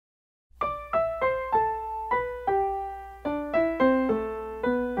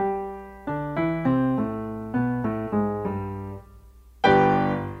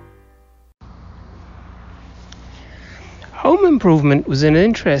Improvement was an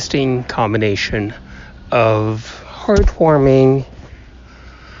interesting combination of heartwarming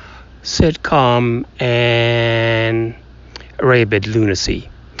sitcom and rabid lunacy.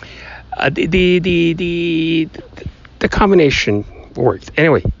 The combination worked.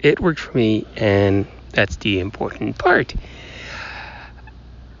 Anyway, it worked for me, and that's the important part.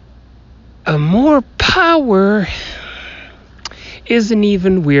 More power is an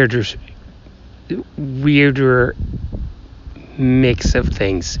even weirder mix of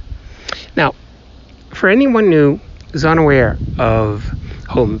things. Now, for anyone who is unaware of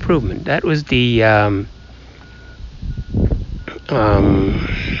Home Improvement, that was the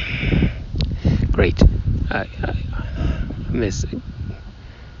great. I miss it.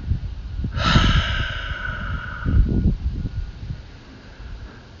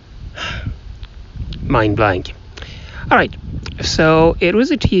 Mind blank. All right. So it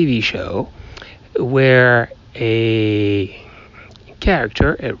was a TV show where a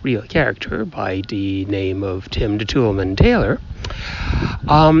real character by the name of Tim the Toolman Taylor,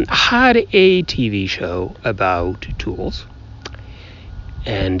 had a TV show about tools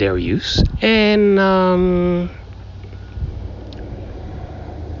and their use, and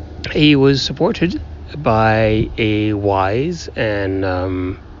he was supported by a wise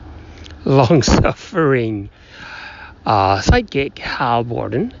and long-suffering sidekick, Hal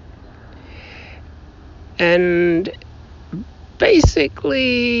Borden, and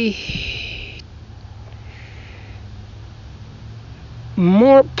basically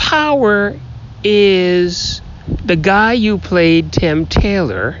more power is the guy who played Tim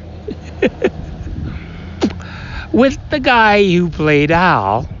Taylor with the guy who played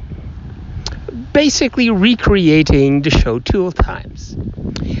Al, basically recreating the show Tool Times.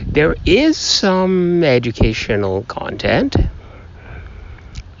 There is some educational content.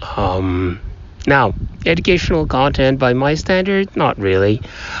 Now, educational content by my standard, not really.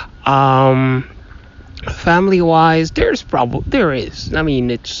 Family-wise, there is. I mean,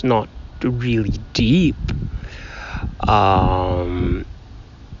 it's not really deep. It's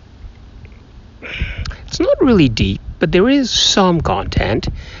not really deep, but there is some content.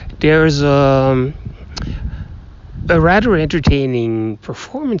 There's a rather entertaining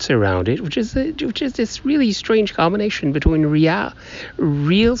performance around it, which is this really strange combination between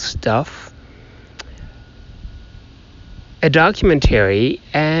real stuff, a documentary,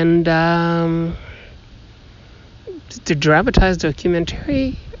 and the dramatized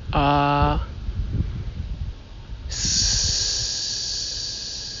documentary.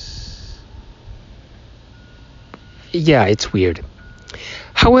 Yeah, it's weird.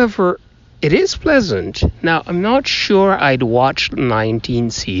 However, it is pleasant. Now, I'm not sure I'd watch 19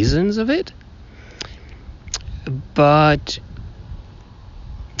 seasons of it, but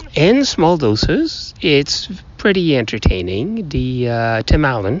in small doses, it's pretty entertaining. The Tim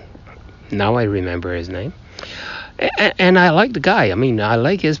Allen, now I remember his name, and I like the guy. I mean, I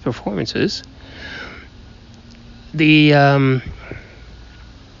like his performances. The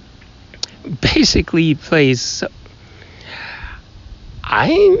basically he plays.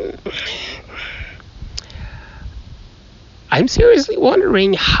 I'm seriously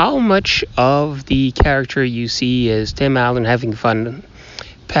wondering how much of the character you see as Tim Allen having fun,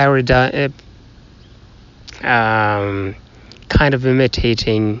 kind of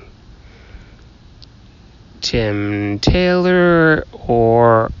imitating Tim Taylor,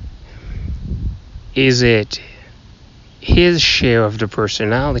 or is it his share of the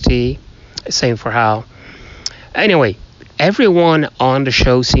personality? Same for Hal. Anyway, everyone on the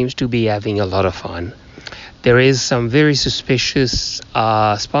show seems to be having a lot of fun. There is some very suspicious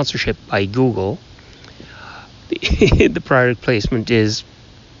sponsorship by Google. The product placement is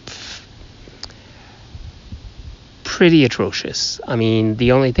pretty atrocious. I mean,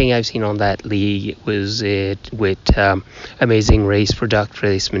 the only thing I've seen on that league was it with Amazing Race Product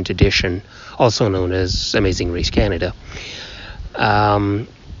Placement Edition, also known as Amazing Race Canada. But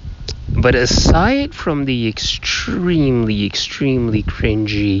aside from the extremely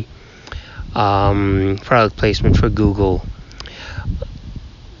cringy product placement for Google,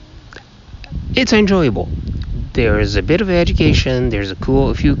 it's enjoyable. There's a bit of education. There's a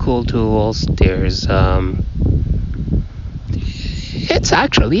few cool tools. It's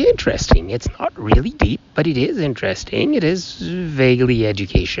actually interesting. It's not really deep, but it is interesting. It is vaguely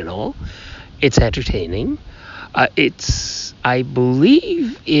educational. It's entertaining. I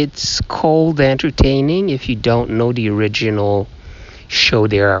believe it's called entertaining if you don't know the original show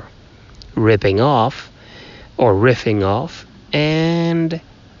they're ripping off, and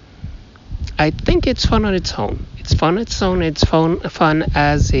I think it's fun on its own. It's fun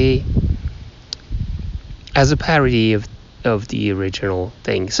as a parody of of the original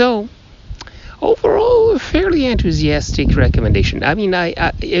thing. So overall, a fairly enthusiastic recommendation. I mean,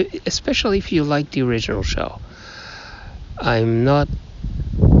 especially if you like the original show. I'm not,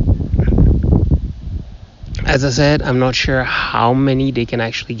 as I said, I'm not sure how many they can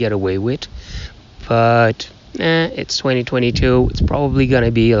actually get away with, but it's 2022. It's probably gonna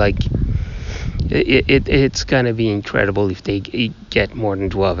be like it's gonna be incredible if they get more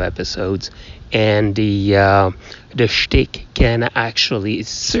than 12 episodes, and the shtick can actually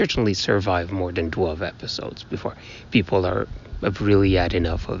certainly survive more than 12 episodes before people have really had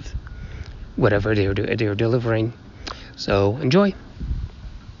enough of whatever they're delivering. So enjoy.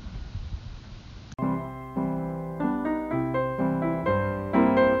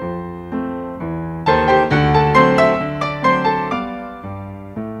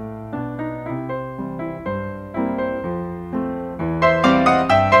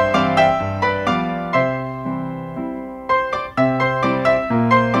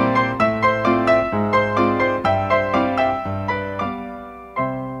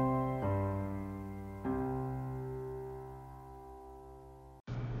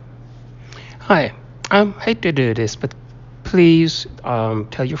 Hi, I hate to do this, but please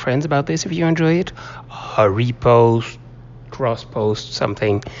tell your friends about this if you enjoy it. Repost, cross post,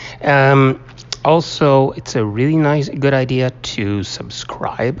 something. Also, it's a really good idea to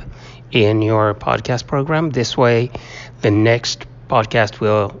subscribe in your podcast program. This way, the next podcast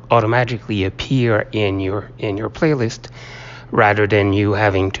will automatically appear in your playlist, rather than you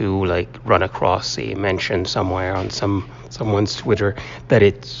having to like run across a mention somewhere on someone's Twitter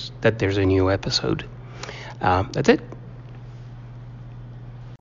that there's a new episode. That's it.